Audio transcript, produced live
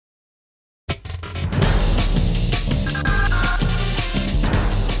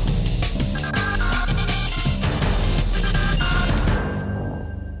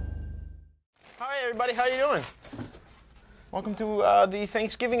everybody. How you doing? Welcome to the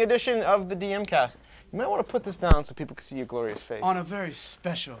Thanksgiving edition of the DMCast. You might want to put this down so people can see your glorious face. On a very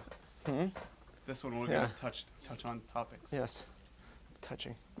special. This one we're going to touch on topics. Yes.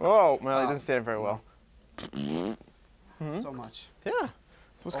 Touching. Oh, well, it doesn't stand very well. So much. Yeah.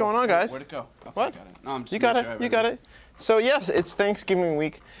 So what's going on, guys? Where'd it go? Okay, What? I got it. No, I'm just You got making it. sure You got it. So, yes, it's Thanksgiving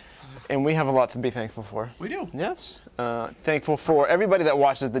week, and we have a lot to be thankful for. We do. Yes. Thankful for everybody that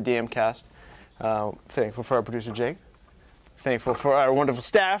watches the DMCast. Thankful for our producer, Jake. Thankful for our wonderful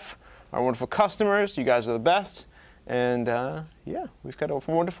staff, our wonderful customers. You guys are the best. And, yeah, we've got a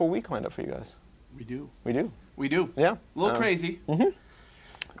wonderful week lined up for you guys. We do. We do. We do. Yeah. A little crazy.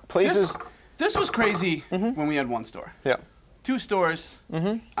 Places. This was crazy when we had one store. Yeah. 2 stores. I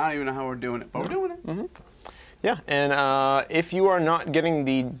don't even know how we're doing it, but we're doing it. Yeah, and if you are not getting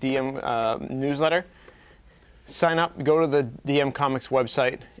the DM newsletter, sign up. Go to the DM Comics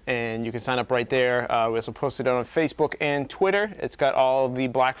website, and you can sign up right there. We also posted it on Facebook and Twitter. It's got all the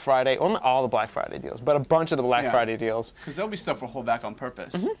Black Friday, well, not all the Black Friday deals, but a bunch of the Black Friday deals. Because there'll be stuff we'll hold back on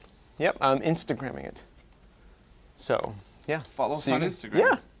purpose. Yep, I'm Instagramming it. So, yeah. Follow us on Instagram.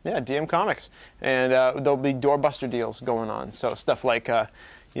 Yeah, yeah, DM Comics. And there'll be doorbuster deals going on. So stuff like,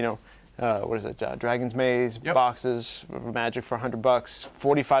 you know, what is it? Dragon's Maze boxes, Magic for $100,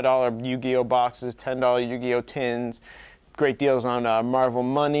 $45 Yu-Gi-Oh boxes, $10 Yu-Gi-Oh tins. Great deals on Marvel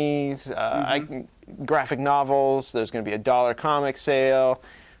Monies, graphic novels. There's going to be a $1 comic sale.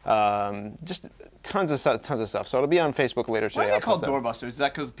 Just tons of stuff. So it'll be on Facebook later today. Why are they called doorbusters? Is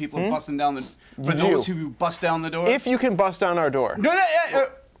that because people are busting down the? For You. those who bust down the door. If you can bust down our door. No.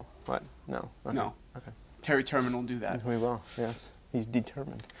 What? No. Okay. No. Okay. Terry Terman will do that. We will. Yes. He's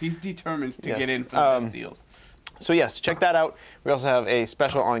determined. He's determined to Yes. get in for the best deals. So yes, check that out. We also have a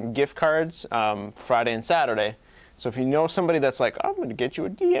special on gift cards Friday and Saturday. So if you know somebody that's like, I'm going to get you a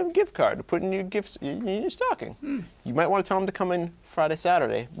DM gift card to put in your gifts in your stocking, you might want to tell them to come in Friday,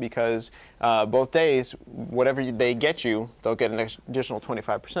 Saturday, because both days, whatever they get you, they'll get an additional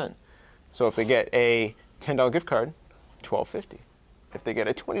 25%. So if they get a $10 gift card, $12.50. If they get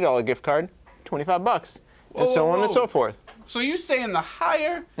a $20 gift card, $25, and so on and so forth. So you saying the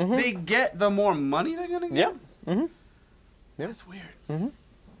higher they get, the more money they're gonna get? Yeah. Yeah. That's weird.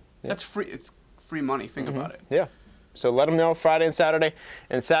 That's free. It's free money. Think about it. Yeah. So let them know Friday and Saturday.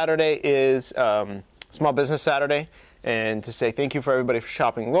 And Saturday is Small Business Saturday. And to say thank you for everybody for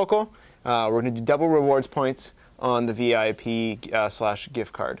shopping local, we're going to do double rewards points on the VIP /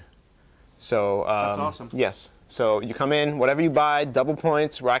 gift card. So That's awesome. Yes. So you come in, whatever you buy, double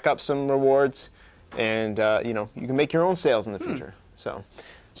points, rack up some rewards, and you know, you can make your own sales in the future. So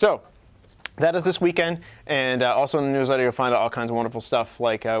that is this weekend, and also in the newsletter you'll find out all kinds of wonderful stuff.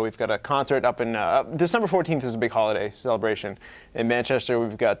 Like we've got a concert up in December 14th is a big holiday celebration in Manchester.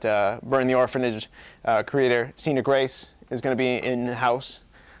 We've got Burn the Orphanage creator Cena Grace is going to be in the house,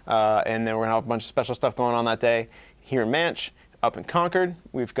 and then we're going to have a bunch of special stuff going on that day here in Manch. Up in Concord,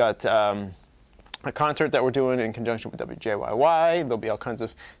 we've got a concert that we're doing in conjunction with WJYY. There'll be all kinds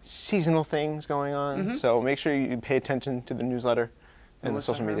of seasonal things going on, so make sure you pay attention to the newsletter and the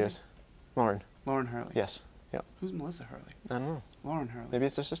social medias. Lauren Hurley. Yes. Yep. Who's Melissa Hurley? I don't know. Lauren Hurley. Maybe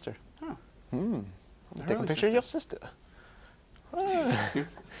it's their sister. Oh. Take a picture of your sister.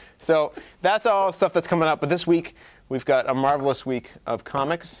 So that's all stuff that's coming up. But this week, we've got a marvelous week of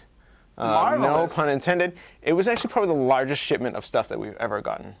comics. No pun intended. It was actually probably the largest shipment of stuff that we've ever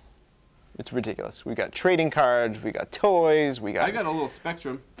gotten. It's ridiculous. We got trading cards, we got toys, we got... I got a little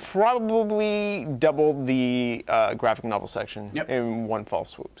spectrum. Probably double the graphic novel section in one fall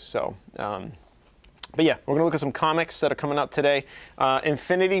swoop. So, but yeah, we're going to look at some comics that are coming out today.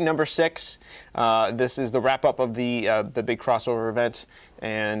 Infinity #6. This is the wrap-up of the big crossover event,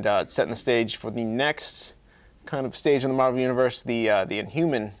 and it's setting the stage for the next kind of stage in the Marvel Universe, the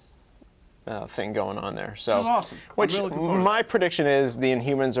Inhuman thing going on there. So, this is awesome. Which really my prediction is the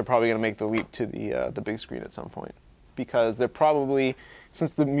Inhumans are probably going to make the leap to the big screen at some point, because they're probably,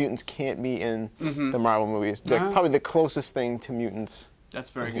 since the mutants can't be in the Marvel movies, they're probably the closest thing to mutants.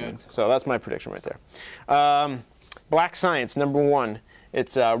 That's very good. So that's my prediction right there. Black Science #1.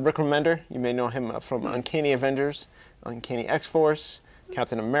 It's Rick Remender. You may know him from Uncanny Avengers, Uncanny X-Force,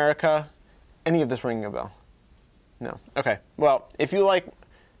 Captain America. Any of this ringing a bell? No. Okay. Well, if you like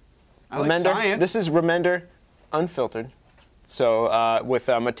Remender, this is Remender Unfiltered. So with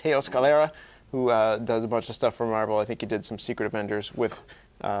Matteo Scalera, who does a bunch of stuff for Marvel. I think he did some Secret Avengers with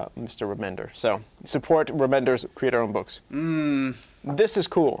Mr. Remender. So support Remender's creator-owned books. This is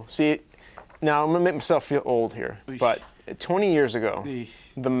cool. See, now I'm going to make myself feel old here, but 20 years ago,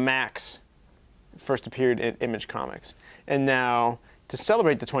 the Max first appeared in Image Comics. And now to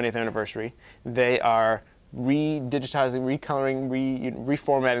celebrate the 20th anniversary, they are re-digitizing, recoloring,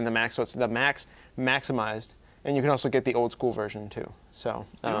 reformatting the Mac, so it's the Mac's maximized, and you can also get the old school version too. So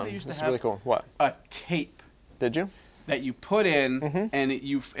they used this to is really have cool. What? a tape Did you? that you put in, and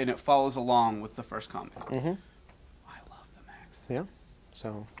it follows along with the first comic. I love the Macs. Yeah.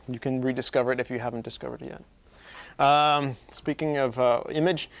 So you can rediscover it if you haven't discovered it yet. Speaking of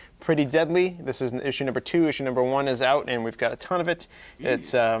Image, Pretty Deadly. This is issue number 2. Issue number 1 is out, and we've got a ton of it.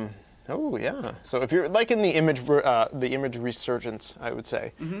 It's oh yeah. So if you're liking the image resurgence, I would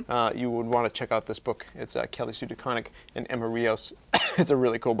say you would want to check out this book. It's Kelly Sue DeConnick and Emma Rios. It's a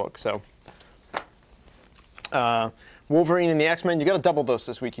really cool book. So Wolverine and the X-Men. You got a double dose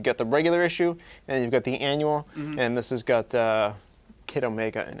this week. You got the regular issue, and you've got the annual, and this has got Kid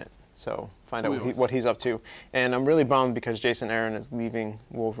Omega in it. So find out what he's up to. And I'm really bummed because Jason Aaron is leaving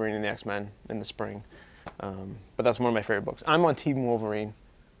Wolverine and the X-Men in the spring. But that's one of my favorite books. I'm on Team Wolverine.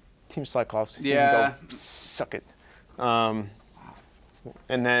 Team Cyclops. Yeah. You can go suck it. And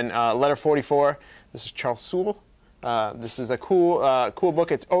then Letter 44. This is Charles Soule. This is a cool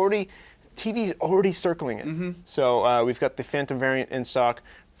book. It's already, TV's already circling it. So we've got the Phantom variant in stock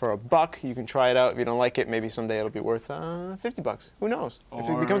for $1. You can try it out. If you don't like it, maybe someday it'll be worth $50. Who knows? If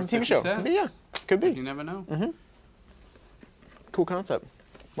it becomes a TV show. Could be, yeah, could be. You never know. Cool concept.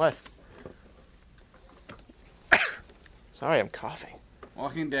 What? Sorry, I'm coughing.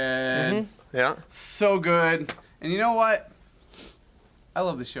 Walking Dead. Yeah. So good. And you know what? I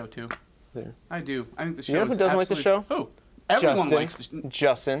love the show too. Yeah. I do. I think the show. You know who doesn't like the show? Who? Everyone Justin. likes the show.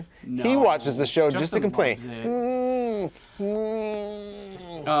 Justin. No. He watches the show just to Justin complain.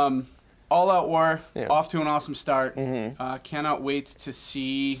 All Out War, Yeah. off to an awesome start. Cannot wait to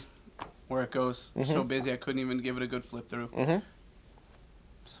see where it goes. I'm so busy I couldn't even give it a good flip through.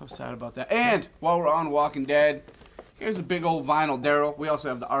 So sad about that. And while we're on Walking Dead, here's a big old vinyl Daryl. We also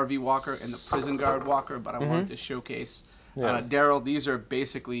have the RV Walker and the Prison Guard Walker, but I wanted to showcase Daryl. These are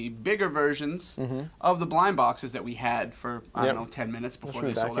basically bigger versions of the blind boxes that we had for, I don't know, 10 minutes before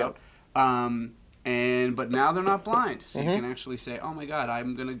they sold out. But now they're not blind, so you can actually say, "Oh my God,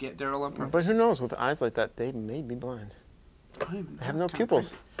 I'm gonna get Daryl on purpose." But who knows? With eyes like that, they may be blind. They have no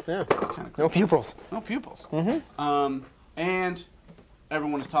pupils. Yeah, no pupils. No pupils. And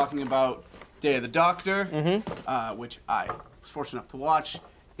everyone is talking about Day of the Doctor, which I was fortunate enough to watch.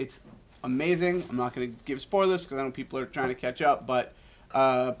 It's amazing. I'm not going to give spoilers because I know people are trying to catch up, but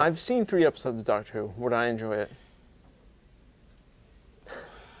I've seen 3 episodes of Doctor Who. Would I enjoy it?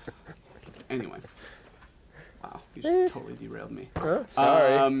 anyway. Wow, you just totally derailed me. Oh,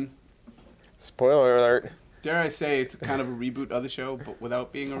 sorry. Spoiler alert. Dare I say it's kind of a reboot of the show, but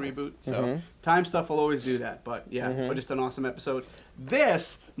without being a reboot. So time stuff will always do that. But yeah, but just an awesome episode.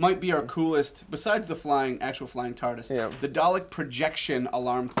 This might be our coolest, besides the actual flying TARDIS, the Dalek projection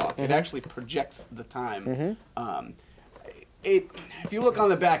alarm clock. It actually projects the time. If you look on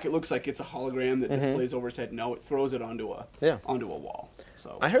the back, it looks like it's a hologram that displays over its head. No, it throws it onto a wall.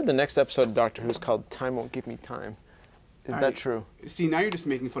 So I heard the next episode of Doctor Who is called "Time Won't Give Me Time." Is that true? See, now you're just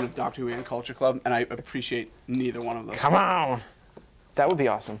making fun of Doctor Who and Culture Club, and I appreciate neither one of those. Come on! That would be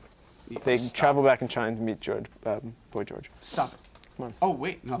awesome. They travel back in time to meet George, Boy George. Stop it. Come on. Oh,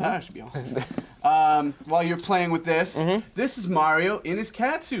 wait. No, that should be awesome. While you're playing with this, this is Mario in his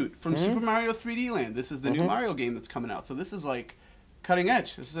cat suit from Super Mario 3D Land. This is the new Mario game that's coming out. So this is like cutting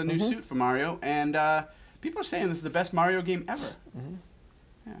edge. This is a new suit for Mario. And people are saying this is the best Mario game ever.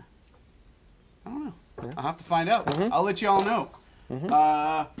 Yeah. I don't know. I'll have to find out. I'll let you all know.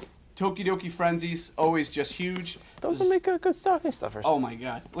 Tokidoki Frenzies, always just huge. Those will make good stocking stuffers. Oh my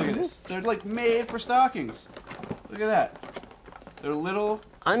God. Look at this. They're like made for stockings. Look at that. They're little.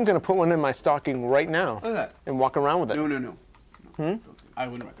 I'm going to put one in my stocking right now. Look at that. And walk around with it. No. I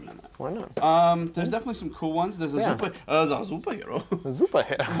wouldn't recommend that. Why not? There's definitely some cool ones. There's a superhero. A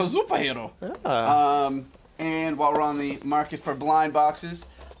superhero. A superhero. And while we're on the market for blind boxes,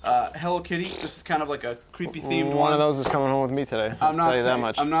 Hello Kitty. This is kind of like a creepy themed one. One of those is coming home with me today. I'll tell you that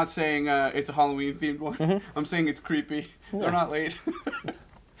much. I'm not saying it's a Halloween themed one. I'm saying it's creepy. They're not late.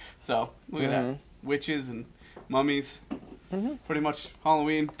 So look at that. Witches and mummies. Pretty much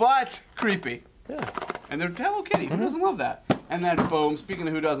Halloween, but creepy. Yeah. And they're Hello Kitty. Who doesn't love that? And then boom. Speaking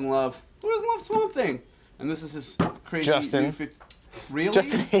of who doesn't love Swamp Thing? And this is his crazy. Justin. Really?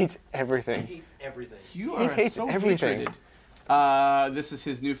 Justin hates everything. I hate everything. You are hates so everything. Hatred. This is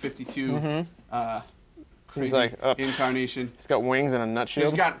his new 52 crazy incarnation. He's got wings and a nut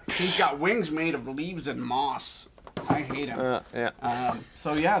shield. He's got wings made of leaves and moss. I hate him.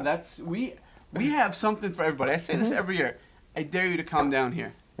 So yeah, we have something for everybody. I say this every year. I dare you to come down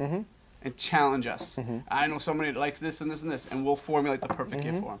here. and challenge us. I know somebody that likes this and this and this, and we'll formulate the perfect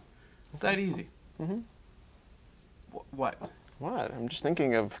gift for them. It's that easy. What? What? I'm just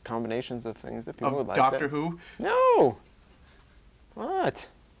thinking of combinations of things that people would like. Doctor Who? No. What?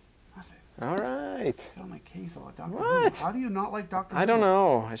 Nothing. All right. Get on my case all Doctor What? Who. How do you not like Doctor Who? I don't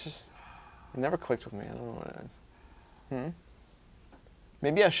know. It never clicked with me. I don't know what it is.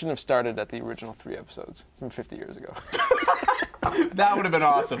 Maybe I shouldn't have started at the original 3 episodes from 50 years ago. That would have been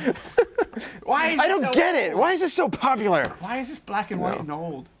awesome. Why is I don't get it. Why is this so popular? Why is this black and white and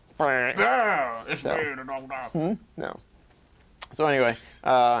old? It's No. So anyway,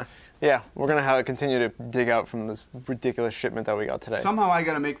 yeah, we're going to continue to dig out from this ridiculous shipment that we got today. Somehow I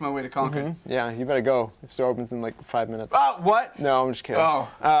got to make my way to Concord. Yeah, you better go. The store opens in like 5 minutes. Oh, what? No, I'm just kidding.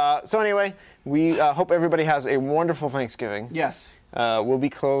 Oh. So anyway, we hope everybody has a wonderful Thanksgiving. Yes. We'll be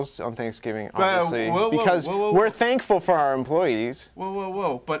closed on Thanksgiving, obviously, because whoa. we're thankful for our employees.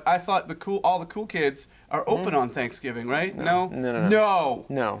 Whoa. But I thought all the cool kids are open on Thanksgiving, right? No?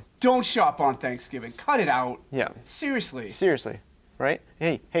 No. Don't shop on Thanksgiving. Cut it out. Yeah. Seriously, right?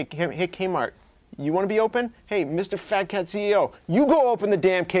 Hey, Kmart, you want to be open? Hey, Mr. Fat Cat CEO, you go open the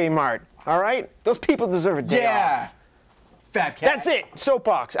damn Kmart, all right? Those people deserve a day off. Fat Cat. That's it.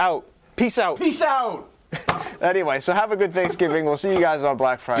 Soapbox, out. Peace out. Peace out. Anyway, so have a good Thanksgiving. We'll see you guys on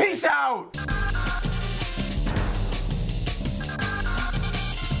Black Friday. Peace out.